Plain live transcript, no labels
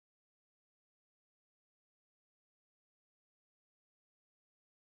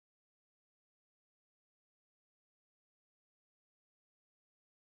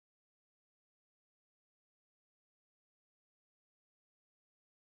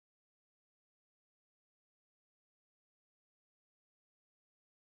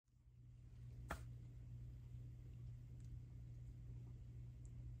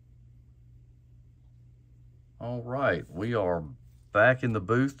All right, we are back in the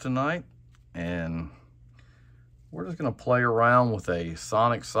booth tonight, and we're just gonna play around with a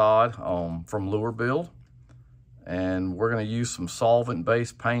sonic sod from Lure Build, and we're gonna use some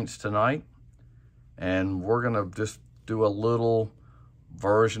solvent-based paints tonight, and we're gonna just do a little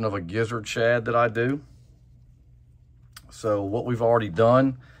version of a gizzard shad that I do. So what we've already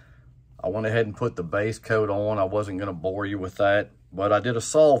done, I went ahead and put the base coat on. I wasn't gonna bore you with that, but I did a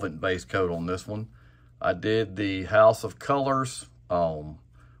solvent base coat on this one. I did the House of Colors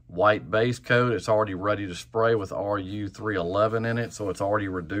white base coat. It's already ready to spray with RU311 in it, so it's already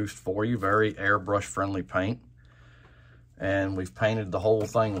reduced for you. Very airbrush friendly paint. And we've painted the whole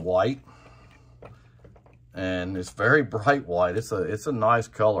thing white. And it's very bright white. It's a nice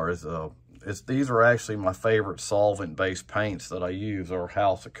color. These are actually my favorite solvent based paints that I use, are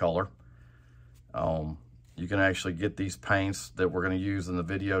House of Color. You can actually get these paints that we're going to use in the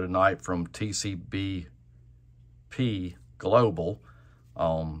video tonight from TCBP Global.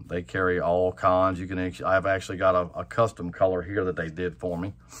 They carry all kinds. I've actually got a custom color here that they did for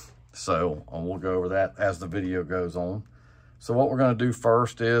me. So we'll go over that as the video goes on. So what we're going to do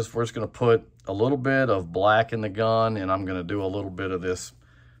first is we're just going to put a little bit of black in the gun, and I'm going to do a little bit of this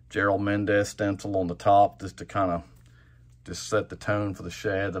Gerald Mendez stencil on the top just to kind of just set the tone for the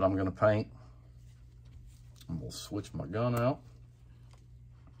shad that I'm going to paint. And we'll switch my gun out.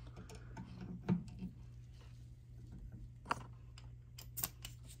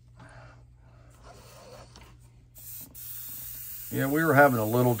 Yeah, we were having a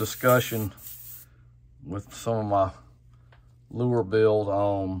little discussion with some of my Lure Build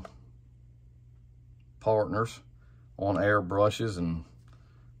partners on airbrushes, and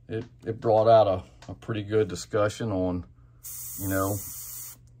it brought out a pretty good discussion on, you know,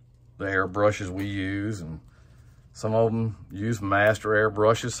 the airbrushes we use. And some of them use master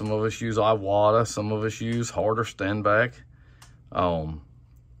airbrushes, some of us use Iwata, some of us use harder Stenback, some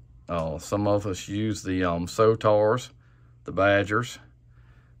of us use the Sotars, the Badgers.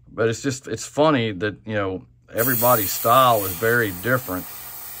 But it's funny that, you know, everybody's style is very different,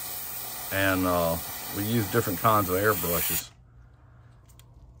 and we use different kinds of airbrushes.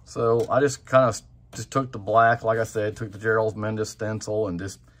 So I just kind of took the black, like I said, took the Gerald Mendez stencil and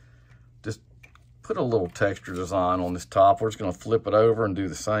just put a little texture design on this top. We're just going to flip it over and do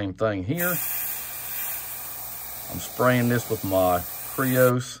the same thing here. I'm spraying this with my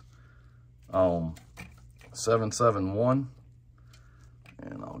Krios 771,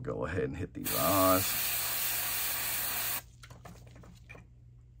 and I'll go ahead and hit these eyes.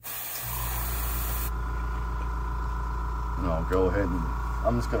 And I'll go ahead and,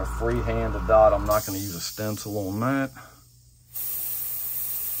 I'm just going to freehand the dot. I'm not going to use a stencil on that.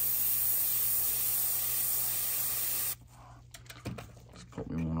 Just put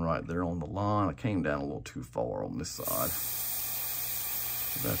me one right there on the line. I came down a little too far on this side.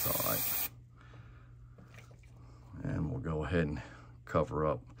 That's all right. And we'll go ahead and cover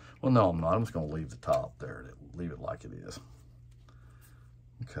up. Well, no, I'm not. I'm just going to leave the top there. Leave it like it is.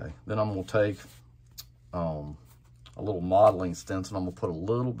 Okay. Then I'm going to take a little modeling stencil. I'm going to put a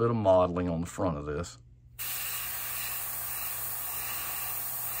little bit of modeling on the front of this.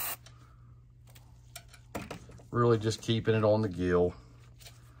 Really just keeping it on the gill.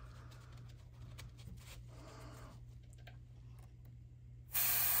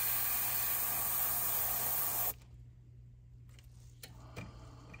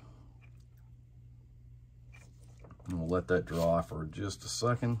 And we'll let that dry for just a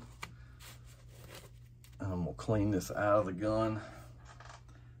second. And we'll clean this out of the gun.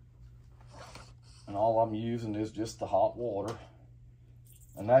 And all I'm using is just the hot water.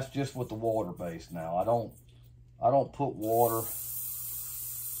 And that's just with the water base now. I don't put water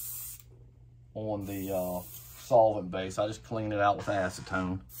on the solvent base. I just clean it out with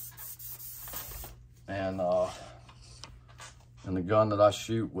acetone. And the gun that I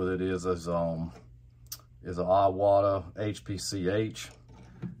shoot with it is an Iwata HPCH.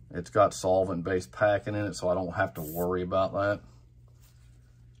 It's got solvent-based packing in it, so I don't have to worry about that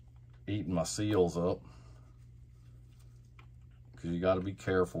eating my seals up. Because you got to be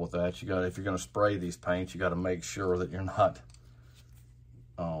careful with that. If you're going to spray these paints, you got to make sure that you're not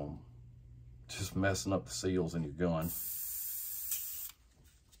just messing up the seals in your gun.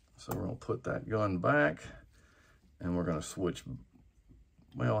 So we're going to put that gun back, and we're going to switch.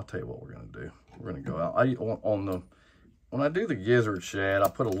 Well, I'll tell you what we're going to do. We're going to go out. When I do the gizzard shad, I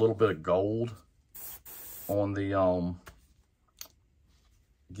put a little bit of gold on the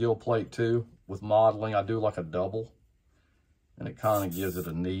gill plate too. With modeling, I do like a double, and it kind of gives it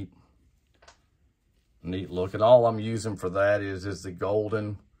a neat look. And all I'm using for that is the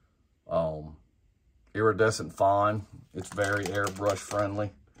golden iridescent fine. It's very airbrush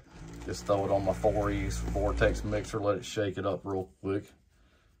friendly. Just throw it on my 4Es vortex mixer, let it shake it up real quick.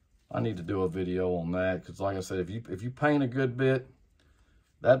 I need to do a video on that because, like I said, if you paint a good bit,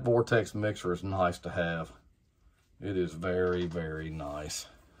 that vortex mixer is nice to have. It is very, very nice.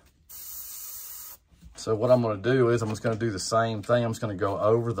 So what I'm going to do is I'm just going to do the same thing. I'm just going to go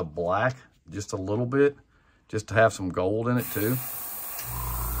over the black just a little bit, just to have some gold in it too.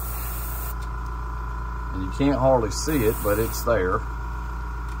 And you can't hardly see it, but it's there.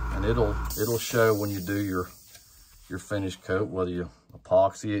 And it'll show when you do your finish coat, whether you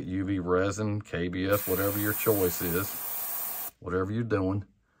epoxy it, UV resin, KBF, whatever your choice is, whatever you're doing.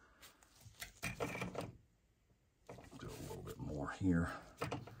 Do a little bit more here.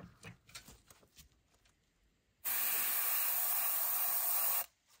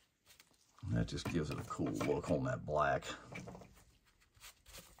 And that just gives it a cool look on that black.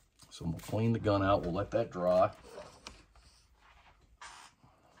 So we'll clean the gun out. We'll let that dry.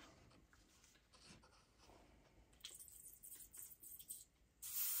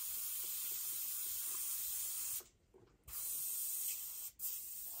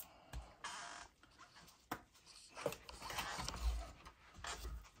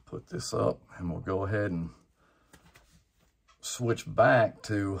 Put this up and we'll go ahead and switch back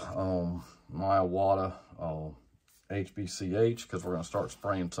to my Iwata HBCH because we're going to start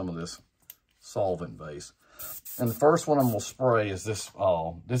spraying some of this solvent base. And the first one I'm going to spray is this.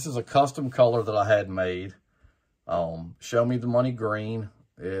 This is a custom color that I had made. Show Me the Money Green.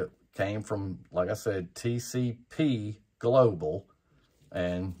 It came from, like I said, TCP Global.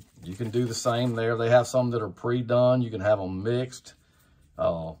 And you can do the same there. They have some that are pre-done. You can have them mixed.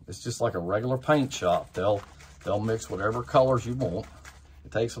 It's just like a regular paint shop. They'll mix whatever colors you want.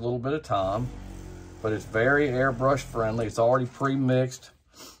 It takes a little bit of time, but it's very airbrush friendly. It's already pre-mixed.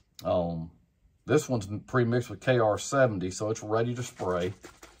 This one's pre-mixed with KR70, so it's ready to spray.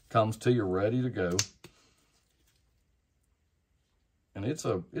 Comes to you ready to go. And it's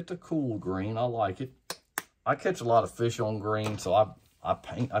a cool green. I like it. I catch a lot of fish on green, so I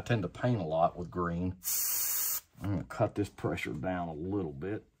tend to paint a lot with green. I'm going to cut this pressure down a little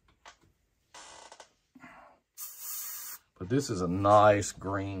bit. But this is a nice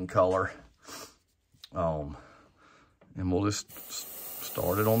green color. And we'll just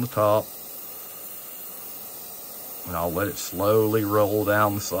start it on the top. And I'll let it slowly roll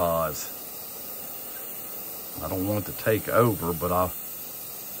down the sides. I don't want it to take over, but I'll...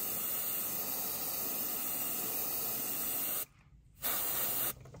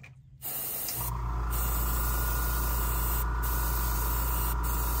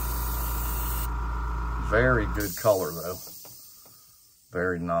 Very good color though.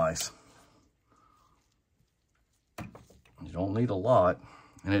 Very nice. You don't need a lot.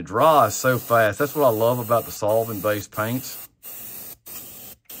 And it dries so fast. That's what I love about the solvent-based paints.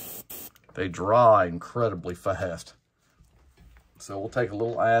 They dry incredibly fast. So we'll take a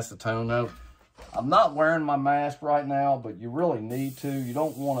little acetone out. I'm not wearing my mask right now, but you really need to. You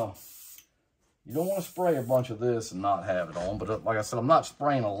don't want to spray a bunch of this and not have it on. But like I said, I'm not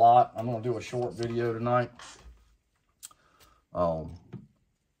spraying a lot. I'm going to do a short video tonight.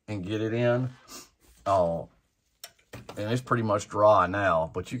 And get it in. And it's pretty much dry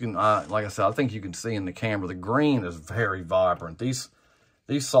now. But you can, like I said, I think you can see in the camera, the green is very vibrant. These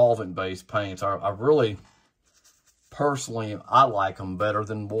solvent-based paints, I really, personally, I like them better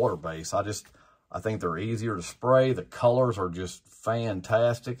than water-based. I think they're easier to spray. The colors are just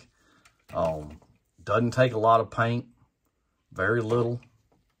fantastic. Doesn't take a lot of paint, very little.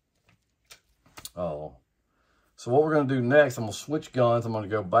 So what we're going to do next, I'm going to switch guns. I'm going to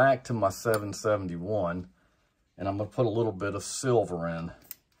go back to my 771, and I'm going to put a little bit of silver in,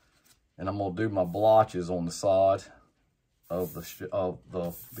 and I'm going to do my blotches on the side of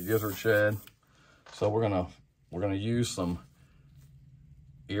the Gizzard Shad. So we're going to use some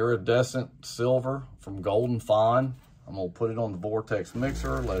iridescent silver from Golden Fine. I'm going to put it on the vortex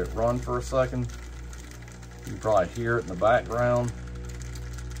mixer, let it run for a second. You can probably hear it in the background.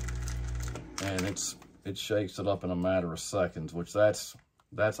 And it shakes it up in a matter of seconds, which that's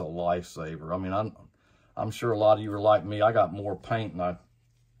a lifesaver. I mean, I'm sure a lot of you are like me. I got more paint than I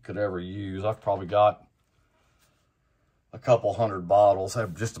could ever use. I've probably got a couple hundred bottles. I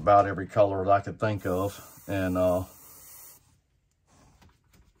have just about every color that I could think of. And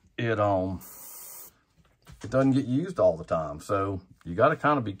it doesn't get used all the time. So you got to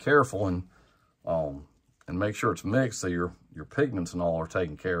kind of be careful and make sure it's mixed so your pigments and all are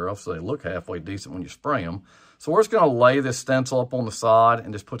taken care of, so they look halfway decent when you spray them. So we're just going to lay this stencil up on the side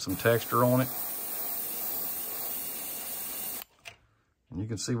and just put some texture on it. And you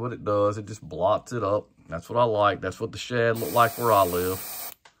can see what it does. It just blots it up. That's what I like. That's what the shad look like where I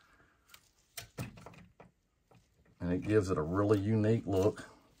live. And it gives it a really unique look.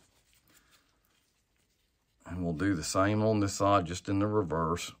 And we'll do the same on this side, just in the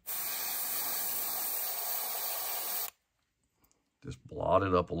reverse. Just blot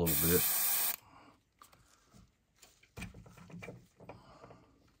it up a little bit.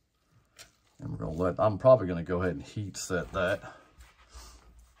 And we're gonna I'm probably gonna go ahead and heat set that.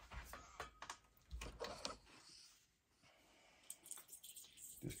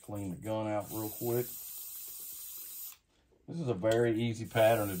 Just clean the gun out real quick. This is a very easy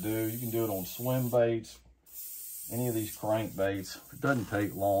pattern to do. You can do it on swim baits, any of these crankbaits. It doesn't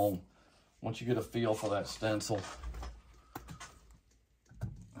take long once you get a feel for that stencil.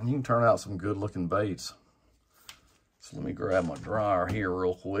 And you can turn out some good looking baits. So let me grab my dryer here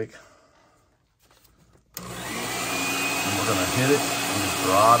real quick. And we're gonna hit it and just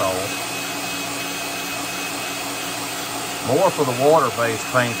dry it off. More for the water-based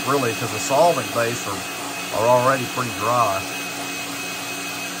paints, really, because the solvent-based are already pretty dry.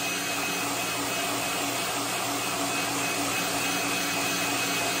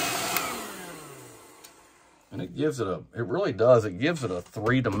 And it gives it it really does, it gives it a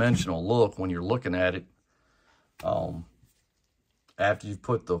three-dimensional look when you're looking at it after you've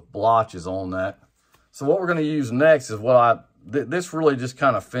put the blotches on that. So what we're going to use next is this really just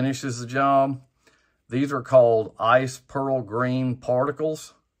kind of finishes the job. These are called ice pearl green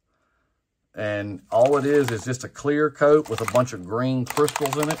particles. And all it is just a clear coat with a bunch of green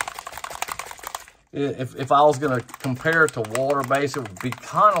crystals in it. If I was going to compare it to water-based, it would be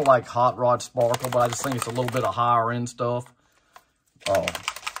kind of like Hot Rod Sparkle, but I just think it's a little bit of higher-end stuff.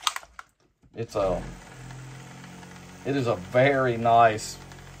 It is a very nice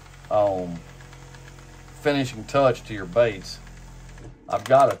finishing touch to your baits. I've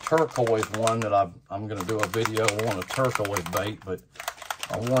got a turquoise one that I'm going to do a video on a turquoise bait, but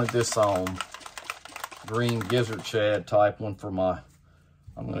I wanted this green gizzard shad type one for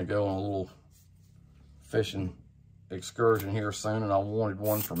I'm going to go on a little fishing excursion here soon, and I wanted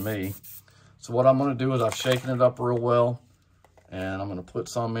one for me. So what I'm going to do is I've shaken it up real well, and I'm going to put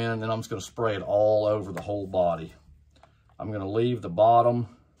some in, and then I'm just going to spray it all over the whole body. I'm going to leave the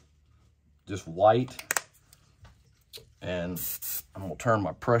bottom just white, and I'm going to turn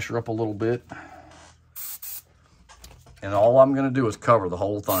my pressure up a little bit. And all I'm going to do is cover the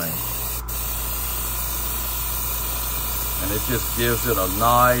whole thing. And it just gives it a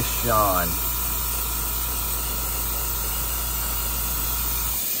nice shine.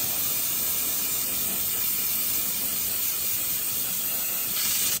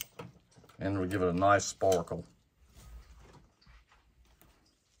 And we give it a nice sparkle.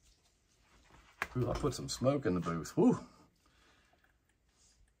 Ooh, I put some smoke in the booth. Woo.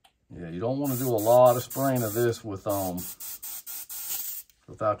 Yeah, you don't want to do a lot of spraying of this with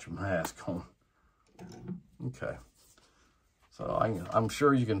without your mask on. Okay. So I'm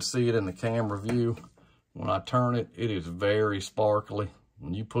sure you can see it in the camera view. When I turn it, it is very sparkly.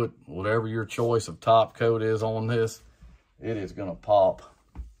 When you put whatever your choice of top coat is on this, it is going to pop.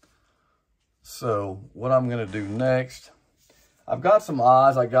 So what I'm going to do next, I've got some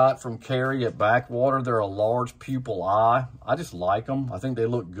eyes I got from Carrie at Backwater. They're a large pupil eye. I just like them. I think they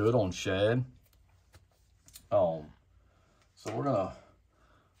look good on shad. So we're gonna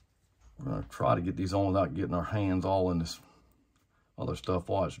try to get these on without getting our hands all in this other stuff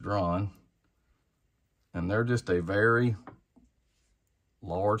while it's drying. And they're just a very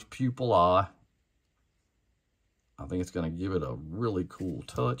large pupil eye. I think it's going to give it a really cool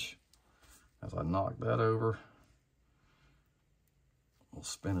touch. As I knock that over, we'll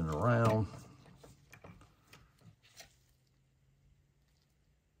spin it around.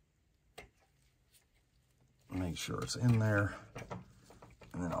 Make sure it's in there.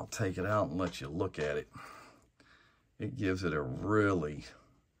 And then I'll take it out and let you look at it. It gives it a really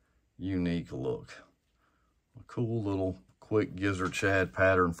unique look. A cool little quick gizzard shad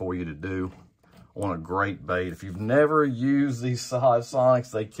pattern for you to do on a great bait. If you've never used these size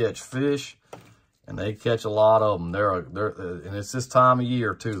sonics, they catch fish. And they catch a lot of them. And it's this time of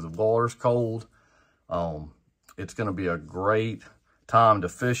year too. The water's cold. It's going to be a great time to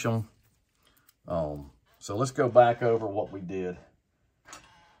fish them. So let's go back over what we did.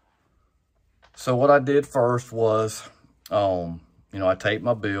 So what I did first was, I taped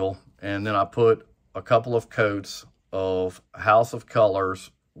my bill, and then I put a couple of coats of House of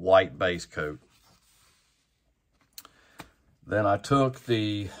Colors white base coat. Then I took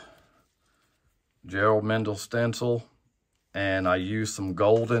the Gerald Mendel stencil, and I used some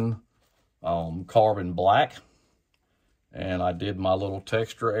golden carbon black, and I did my little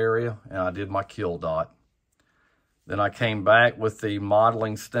texture area, and I did my kill dot. Then I came back with the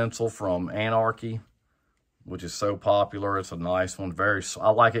modeling stencil from Anarchy, which is so popular. It's a nice one. I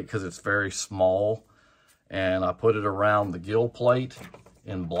like it because it's very small. And I put it around the gill plate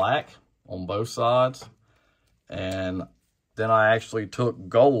in black on both sides. And then I actually took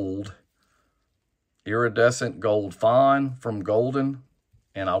gold, iridescent gold fine from Golden,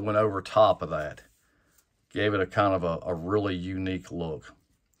 and I went over top of that. Gave it a kind of a really unique look.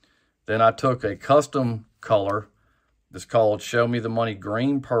 Then I took a custom color that's called Show Me the Money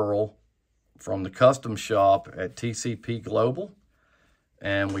Green Pearl from the custom shop at TCP Global.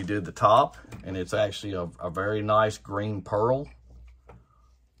 And we did the top, and it's actually a very nice green pearl.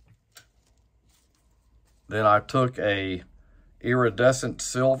 Then I took a iridescent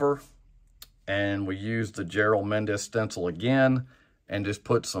silver, and we used the Gerald Mendez stencil again, and just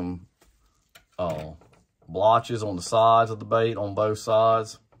put some blotches on the sides of the bait on both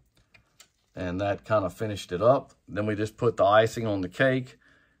sides. And that kind of finished it up. Then we just put the icing on the cake,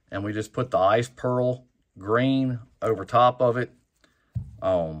 and we just put the ice pearl green over top of it.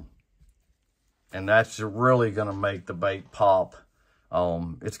 And that's really going to make the bait pop.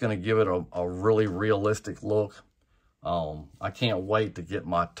 It's going to give it a really realistic look. I can't wait to get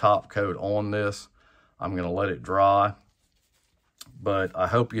my top coat on this. I'm going to let it dry. But I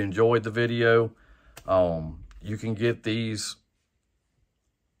hope you enjoyed the video. You can get these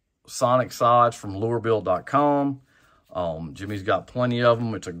Sonic sides from lurebill.com. Jimmy's got plenty of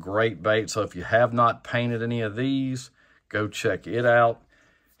them. It's a great bait. So if you have not painted any of these, go check it out.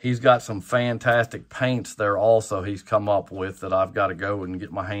 He's got some fantastic paints there also he's come up with that I've got to go and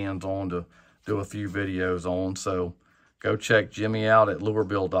get my hands on to do a few videos on. So go check Jimmy out at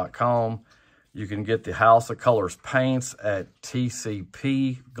lurebill.com. You can get the House of Colors paints at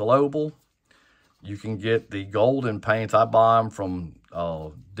TCP Global. You can get the golden paints. I buy them from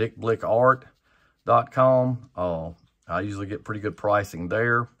dickblickart.com. I usually get pretty good pricing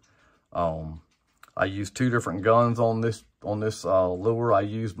there. I use two different guns on this lure. I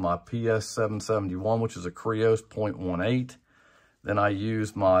used my PS771, which is a Krios .18. Then I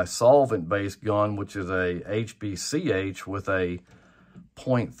used my solvent-based gun, which is a HBCH with a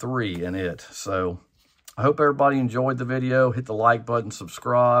 .3 in it. So I hope everybody enjoyed the video. Hit the like button,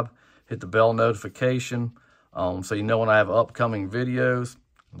 subscribe, hit the bell notification so you know when I have upcoming videos.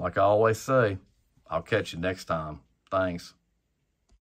 Like I always say, I'll catch you next time. Thanks.